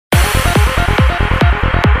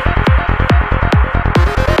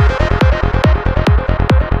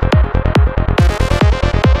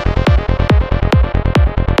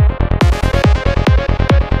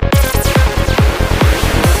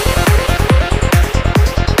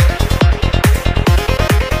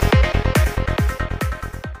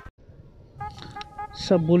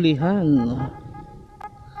sa Bulihan,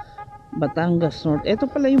 Batangas North.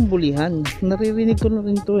 Ito pala yung Bulihan, naririnig ko na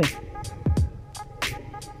rin to eh.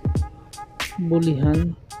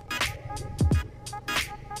 Bulihan.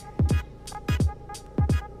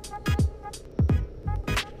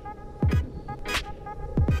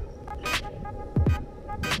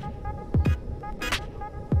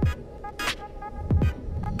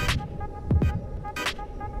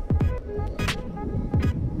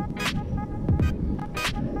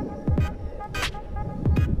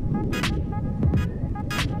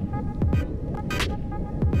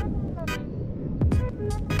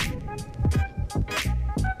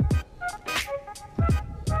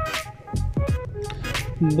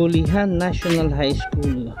 Bulihan National High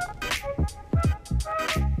School.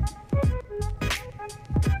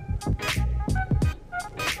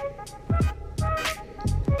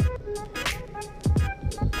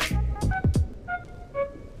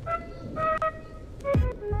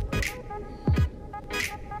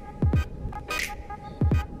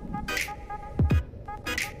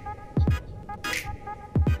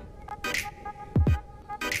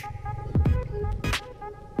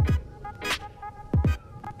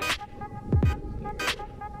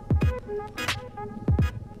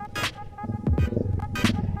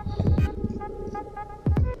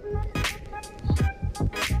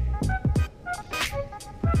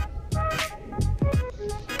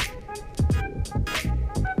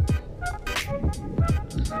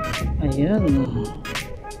 Ayan.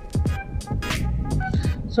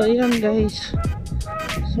 So ayan guys.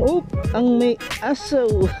 So ang may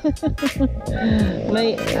aso.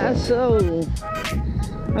 May aso.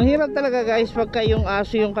 Ang hirap talaga guys pagka yung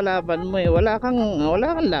aso yung kalaban mo eh. Wala kang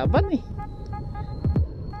laban eh.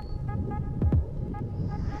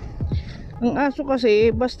 Ang aso kasi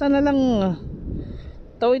basta na lang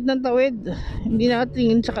tawid ng tawid. Hindi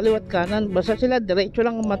nakatingin sa kaliwat kanan. Basta sila diretso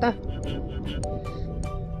lang ang mata.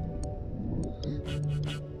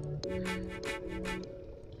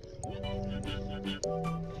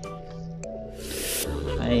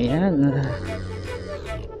 Ayan.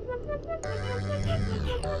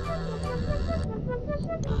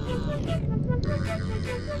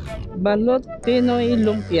 Balot Pinoy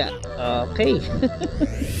Lumpia. Okay.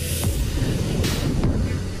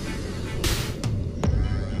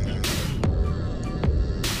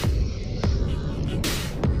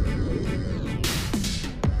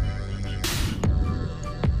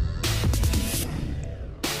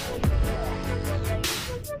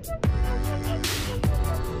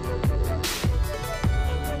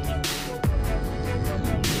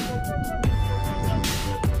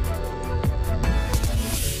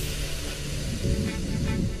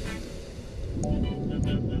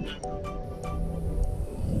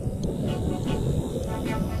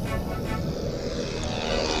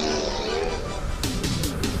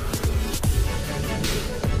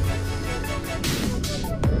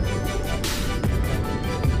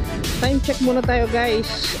 Time check muna tayo guys.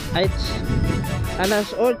 It's alas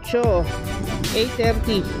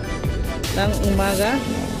 8:30 ng umaga.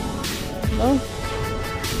 Oh.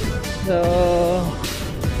 So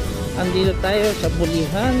andito tayo sa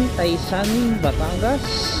Bulihan, Taysan, Batangas.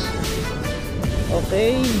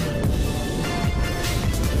 Okay.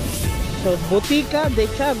 So Butika de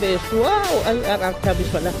Chavez. Wow, ay RR Chavez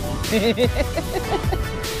pala.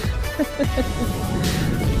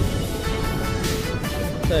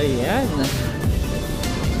 So yan.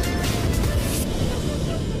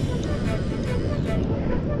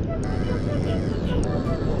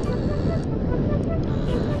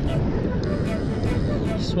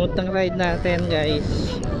 Smooth ang ride natin guys.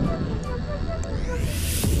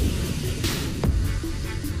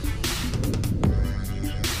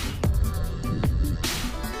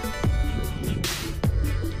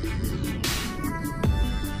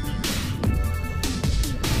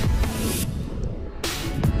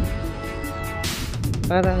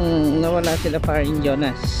 Parang nawala sila paring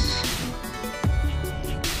Jonas.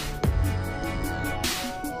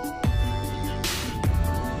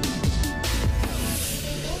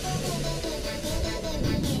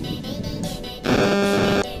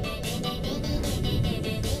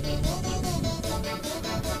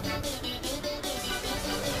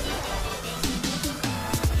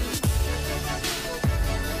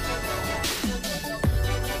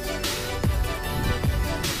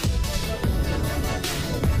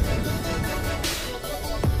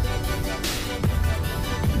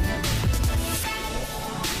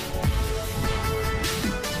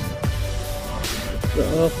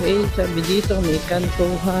 So okay, sabi dito may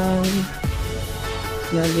kantuhan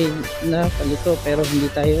na palito pero hindi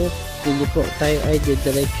tayo liliko, tayo ay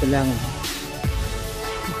diretso lang.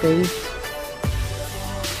 Okay,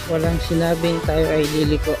 Walang sinabing tayo ay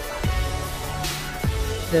liliko.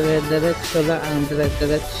 Dire-diretso lang,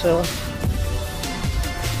 dire-diretso.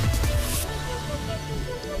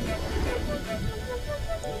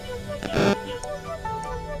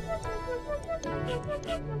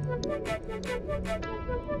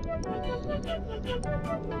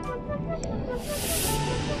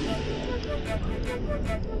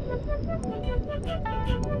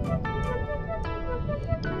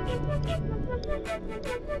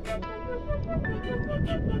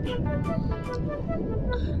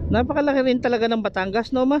 Napakalaki rin talaga ng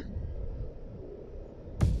Batangas, no ma?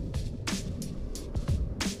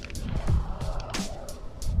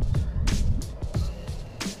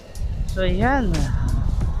 So yan.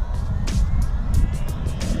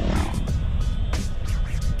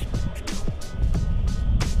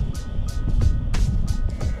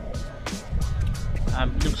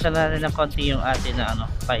 Buksan na rin ng konti yung atin na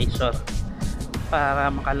visor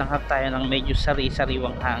para makalanghap tayo ng medyo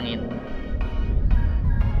sari-sariwang hangin.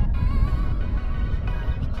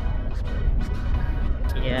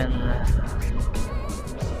 Yan.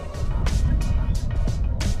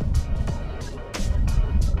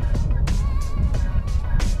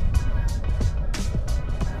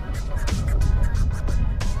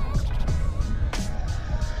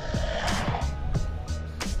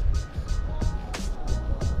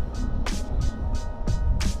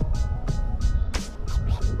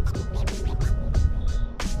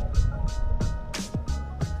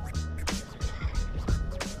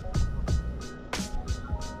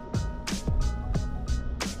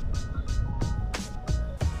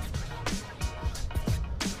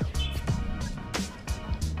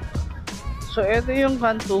 So ito yung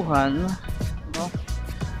kantuhan, no?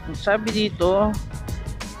 Sabi dito,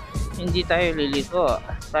 hindi tayo liliko,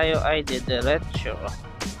 tayo ay didiretso.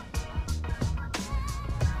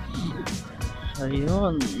 So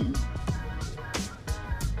yun.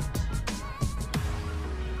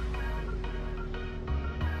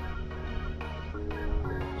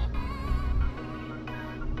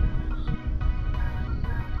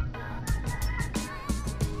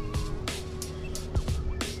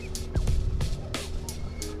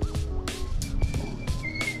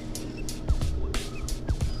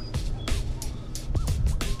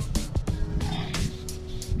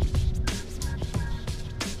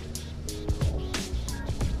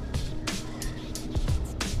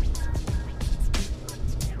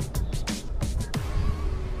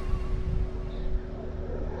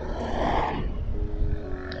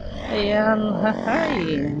 Ayan,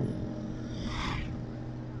 hahay.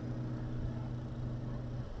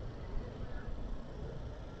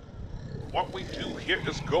 What we do here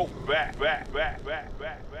is go back.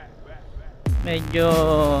 Medyo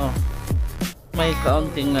may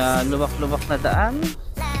kaunting lubak-lubak na daan.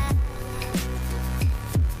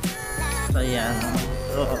 So ayan.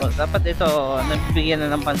 So dapat ito nabibigyan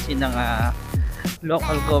na ng pansin ng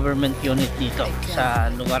local government unit dito sa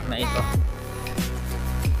lugar na ito.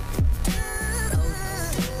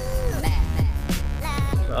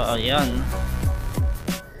 So ayan.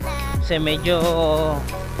 Kasi medyo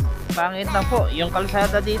pangit na po yung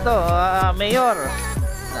kalsada dito, Mayor.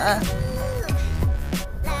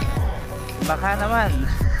 Baka naman.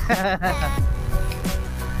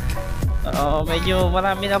 Medyo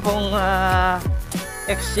marami na pong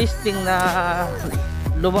existing na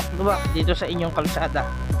lubak-lubak dito sa inyong kalsada.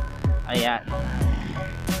 Ayan.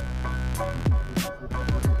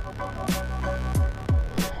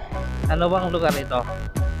 Ano bang lugar ito?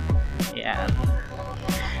 Ayan.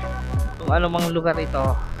 Kung ano mang lugar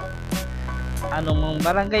ito, anong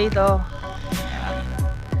barangay ito,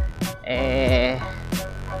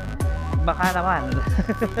 baka naman.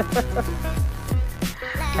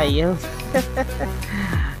 Ayun.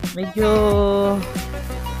 Medyo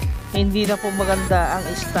hindi na po maganda ang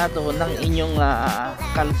estado ng inyong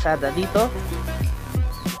kalsada dito.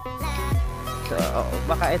 So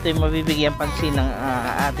baka ito yung mabibigyan pansin ng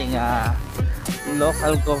ating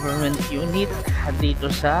local government unit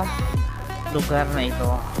dito sa lugar na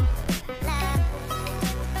ito.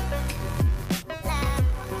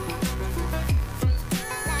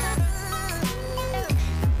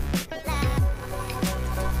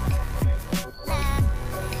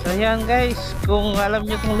 So yan guys, kung alam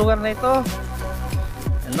nyo itong lugar na ito,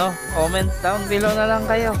 comment down below na lang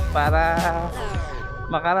kayo para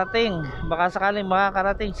makarating, baka sakaling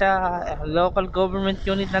makakarating sa local government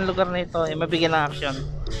unit ng lugar na ito, mabigyan ng action.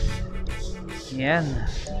 Yan.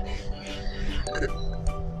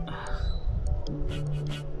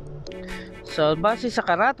 So base sa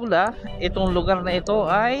karatula, itong lugar na ito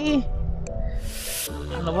ay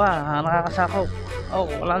ano ba, nakakasakop.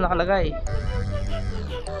 Oh, wala nakalagay.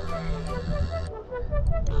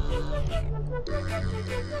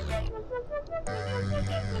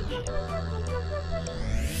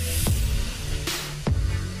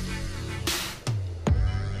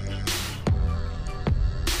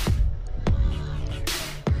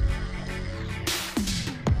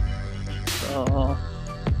 So,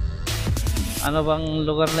 ano bang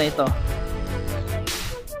lugar na ito?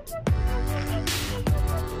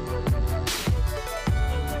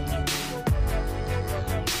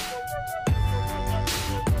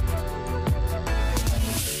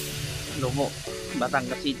 Lubo,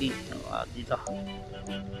 Batangas City. Dito.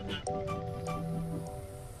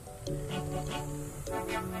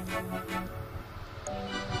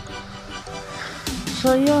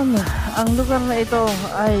 So yun, ang lugar na ito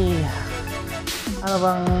ay ano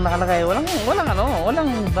bang nakalagay?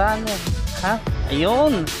 Walang banner. Ha?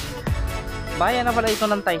 Ayun. Bayan na pala ito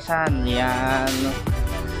ng Taysan. Yan.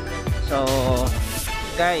 So,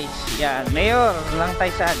 guys, yan. Mayor ng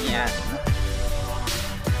Taysan. Yan.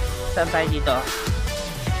 Saan tayo dito?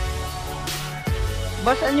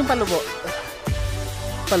 Boss, ano yung palubo?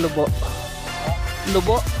 Palubo.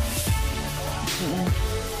 Lubo.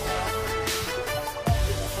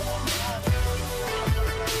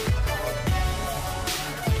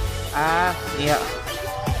 Iya.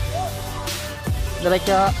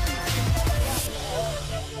 Diretso.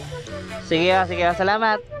 Sige,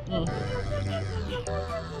 salamat.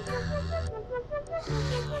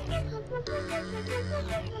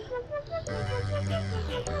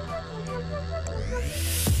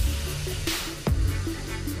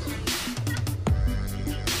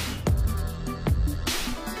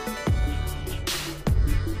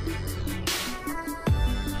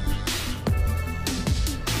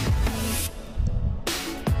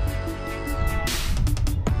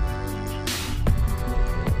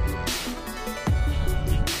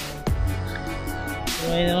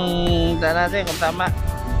 Yung daan natin kung tama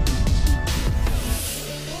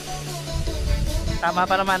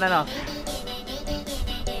pa naman ano.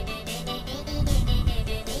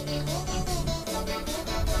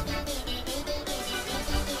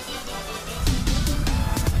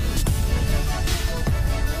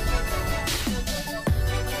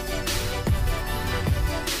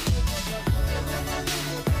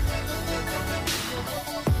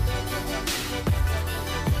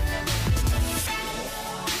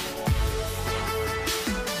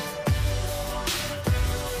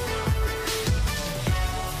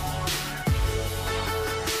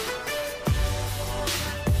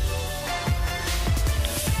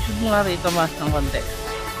 Nga rito mas ng konti.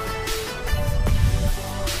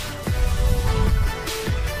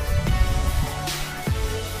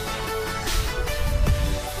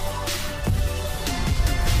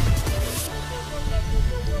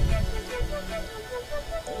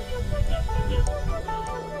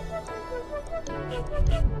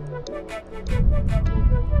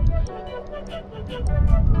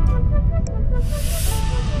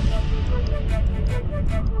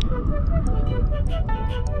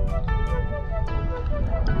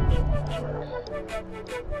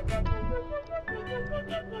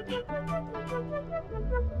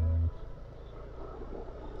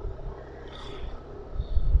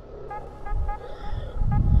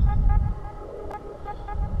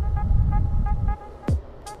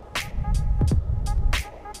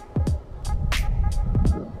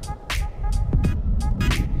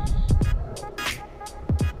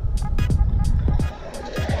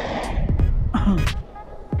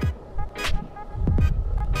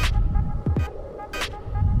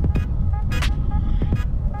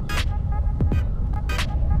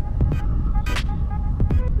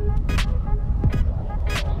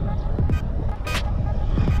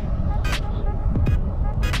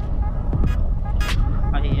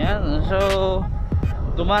 So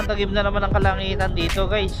tumatagib na naman ang kalangitan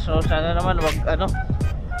dito, guys. So sana naman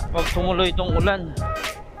wag tumuloy itong ulan,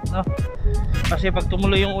 no? Kasi pag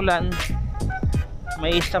tumuloy yung ulan,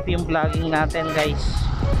 may stop yung vlogging natin, guys.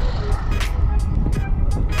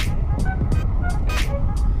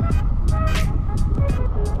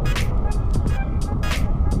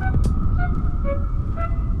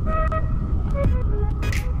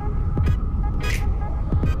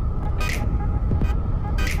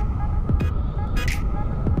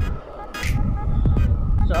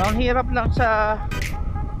 So ang hirap lang sa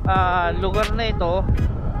lugar na ito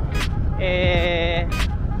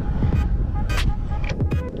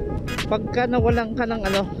pagka nawalan ka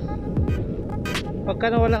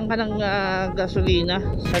ng gasolina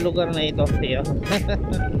sa lugar na ito, tiyo.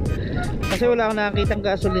 Kasi wala akong nakakitang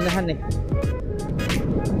gasolinahan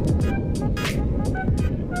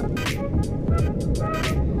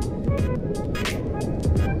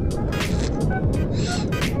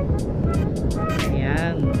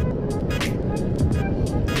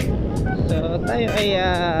tayo ay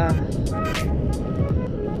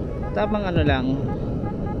tamang ano lang,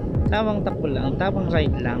 tamang takbo lang, tamang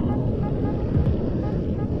ride lang.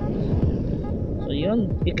 So yun,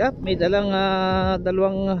 pick up, may dalang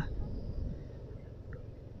dalawang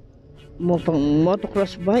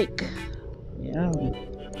motocross bike. Yan.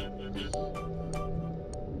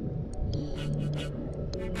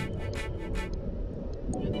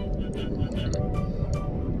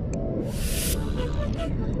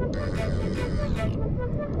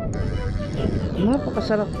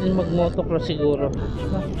 Napakasarap din mag motocross siguro.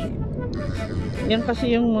 Yan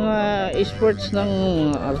kasi yung mga sports ng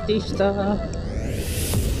artista,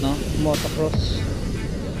 no, motocross.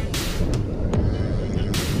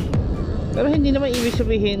 Pero hindi naman ibig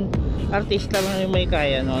sabihin artista lang yung may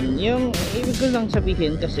kaya nun. Yung ibig ko lang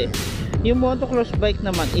sabihin kasi yung motocross bike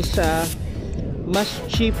naman is mas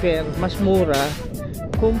cheaper, mas mura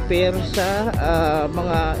compare sa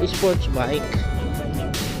mga sports bike,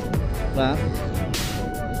 diba?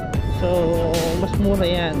 So mas mura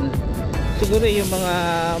yan. Siguro yung mga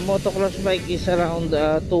motocross bike is around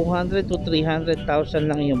 200 to 300,000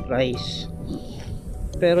 lang yung price.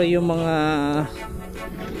 Pero yung mga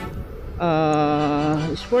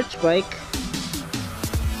sports bike,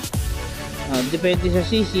 depende sa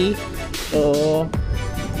cc. So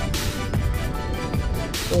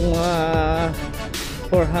kung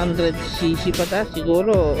 400cc pataas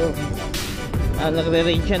siguro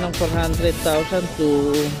nagre-range siya ng 400,000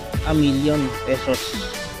 to a million pesos.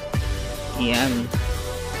 Yan.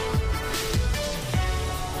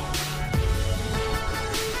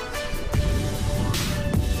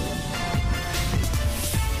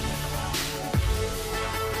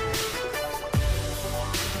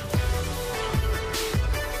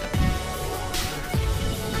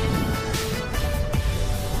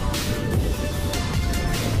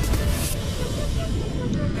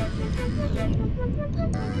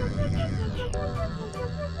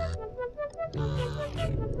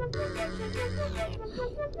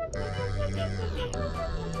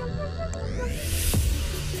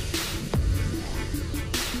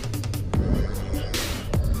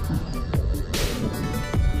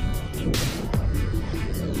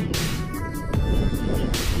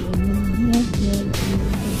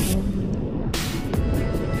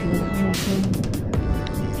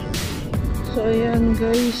 So ayan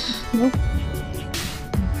guys, no?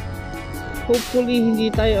 Hopefully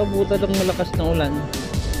hindi tayo abutan ng malakas na ulan.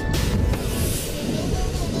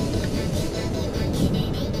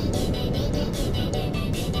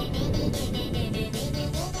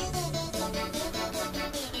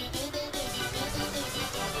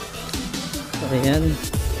 So ayan.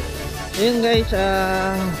 Ayan guys,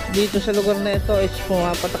 dito sa lugar na ito is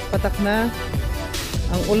pumapatak-patak na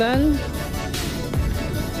ang ulan.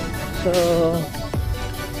 So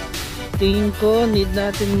tingin ko need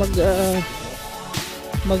natin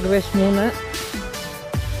mag-rest muna.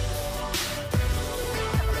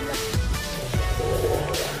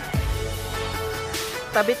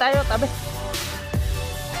 Tabi tayo, tabi.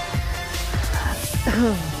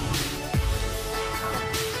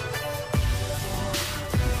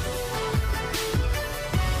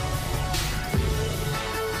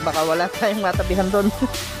 Baka wala tayong matabihan doon.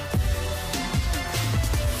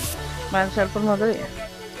 Man, cellphone mo dali.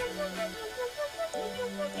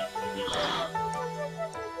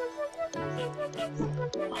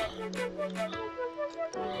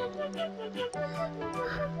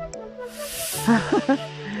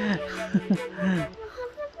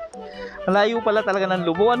 Malayo pala talaga ng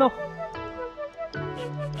Lubo, ano?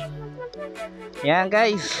 Yan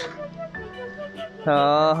guys. So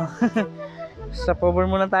sa power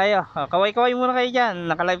muna tayo. Kaway-kaway muna kayo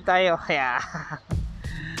dyan. Naka-live tayo. Yeah.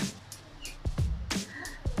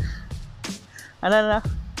 Ano na?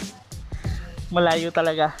 Malayo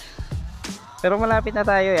talaga. Pero malapit na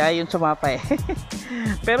tayo, yung sumapa eh.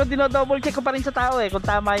 Pero dino-double check ko pa rin sa tao eh kung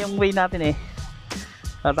tama yung way natin eh.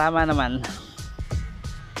 So, tama naman.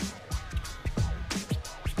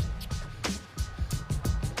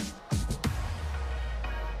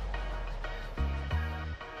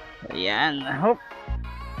 Ayan, hope.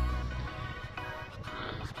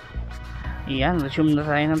 Ayan, resume na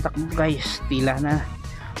tayo ng takbo guys. Tila na.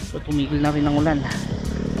 So tumigil na rin ang ulan.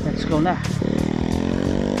 Let's go na.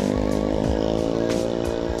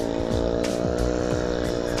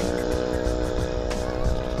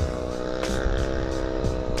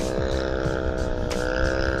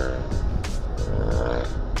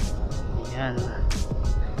 Ayan.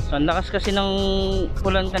 So ang lakas kasi ng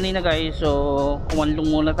ulan kanina guys. So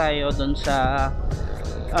kumanlong muna tayo doon sa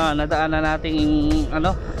nadaanan nating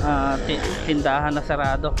tindahan na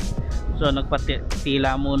sarado. So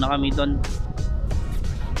nagpatila muna kami doon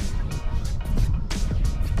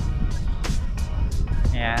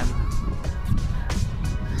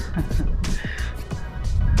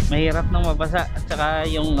mahirap nang mabasa, at saka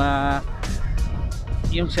yung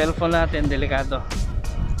cellphone natin delikado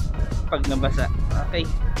pag nabasa. Okay,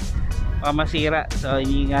 baka masira. So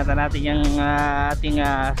iingatan natin yung ating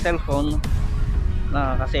cellphone,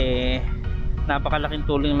 kasi napakalaking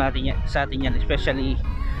tulong natin sa atin yan, especially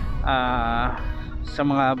sa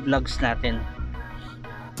mga vlogs natin.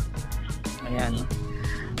 Ayan.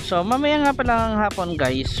 So mamaya nga palang hapon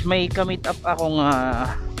guys, may ka-meet up akong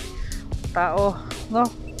tao, no?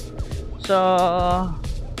 So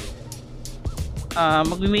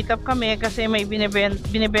mag-meet up kami kasi may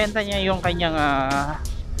binibenta niya yung kanyang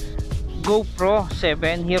GoPro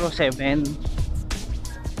 7 Hero 7.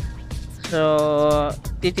 So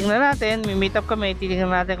titingnan natin, may meet up kami,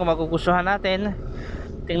 titingnan natin kung magugustuhan natin,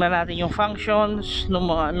 tingnan natin yung functions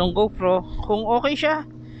nung GoPro, kung okay siya,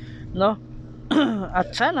 no?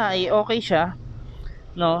 At sana ay okay siya,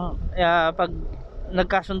 no? Pag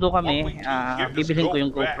nagkasundo kami, bibilhin ko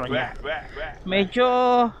yung GoPro niya. Medyo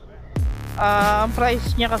ang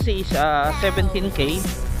price niya kasi is 17k,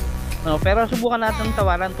 no? Pero subukan natin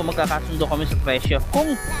tawaran kung magkakasundo kami sa presyo,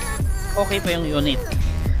 kung okay pa yung unit,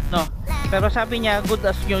 no? Pero sabi niya good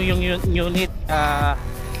as yung unit,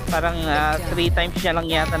 parang 3 times siya lang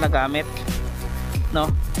yata nagamit, no?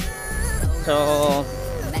 So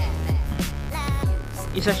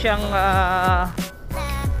isa siyang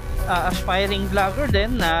aspiring vlogger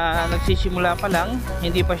din na nagsisimula pa lang,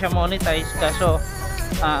 hindi pa siya monetize, kaso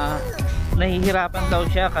nahihirapan daw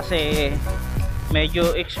siya kasi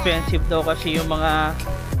medyo expensive daw kasi yung mga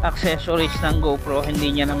accessories ng GoPro,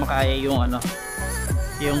 hindi niya na makaya yung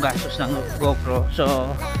yung gastos ng GoPro.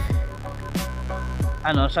 So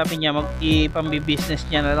sabi niya ipambi-business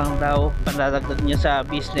niya na lang daw, pandadagdag niya sa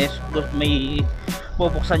business, may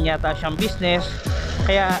bubuksan yata siyang business,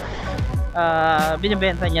 kaya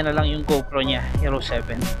binibenta niya na lang yung GoPro niya Hero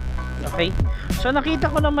 7. Okay, so nakita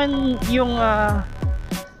ko naman yung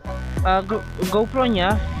GoPro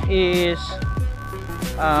niya is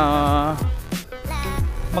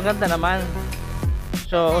maganda naman.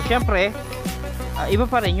 So syempre iba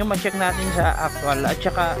pa rin yung ma-check natin sa actual, at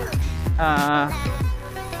saka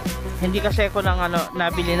hindi kasi ako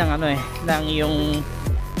nabili ng ng yung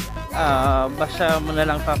basta mo na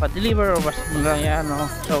lang papadeliver o basta mo na lang yan, no?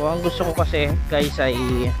 So ang gusto ko kasi guys ay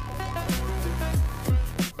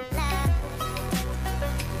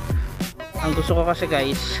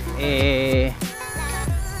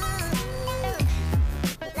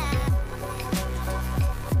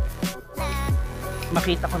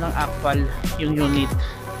makita ko ng actual yung unit,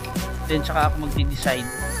 then saka ako magde-decide.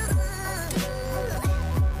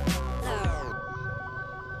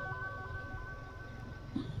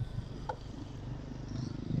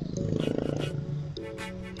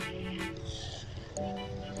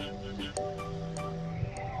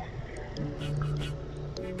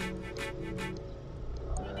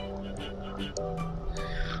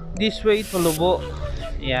 This way to Lubo.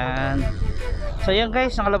 Yan. So yan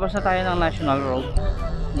guys, nakalabas na tayo ng National Road,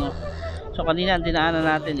 no? So kanina ang dinaanan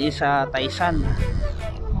natin is sa Taysan,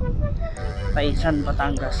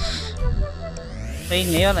 Batangas. Okay,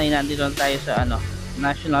 ngayon ay nandito na tayo sa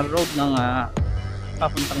National Road ng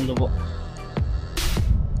papuntang Lubo.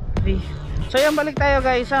 Okay. So yan, balik tayo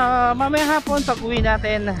guys. Mamaya hapon pag uwi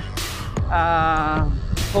natin,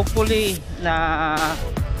 hopefully na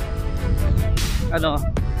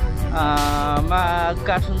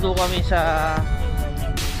magkasundo kami sa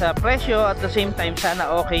presyo, at the same time sana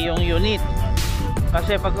okay yung unit,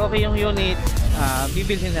 kasi pag okay yung unit,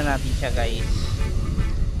 bibilhin na natin siya guys.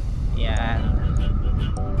 Yan.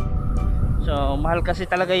 So mahal kasi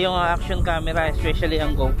talaga yung action camera, especially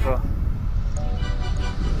ang GoPro.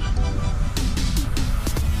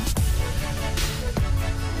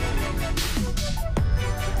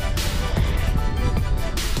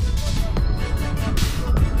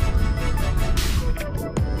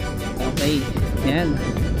 Okay, yan.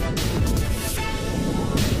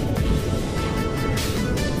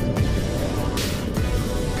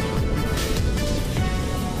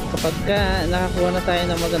 Kapag nakakuha na tayo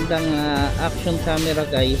ng magandang action camera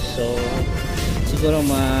guys, so siguro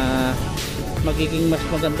magiging mas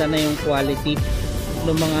maganda na yung quality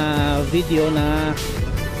ng mga video na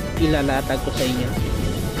ilalatag ko sa inyo.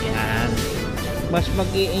 Yan. Mas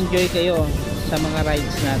mag-i-enjoy kayo sa mga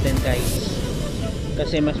rides natin guys,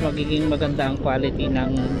 kasi mas magiging maganda ang quality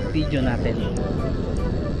ng video natin.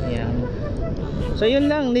 Yan. So yun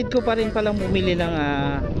lang, need ko pa rin palang bumili ng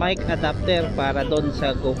mic adapter para doon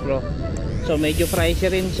sa GoPro. So medyo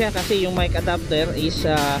pricey rin siya kasi yung mic adapter is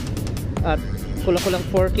at kulang-kulang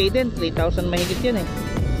 4K din, 3,000 mahigit yun eh.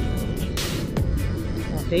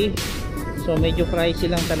 Okay, so medyo pricey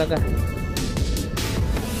lang talaga.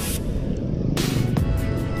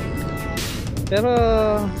 Pero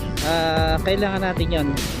kailangan natin yon,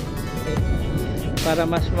 okay? Para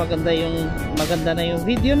mas maganda na yung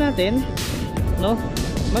video natin, no?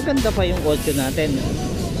 Maganda pa yung audio natin.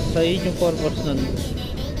 So yun yung purpose nun,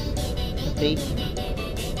 okay?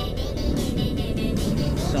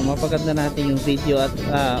 So mapaganda natin yung video at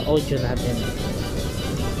audio natin.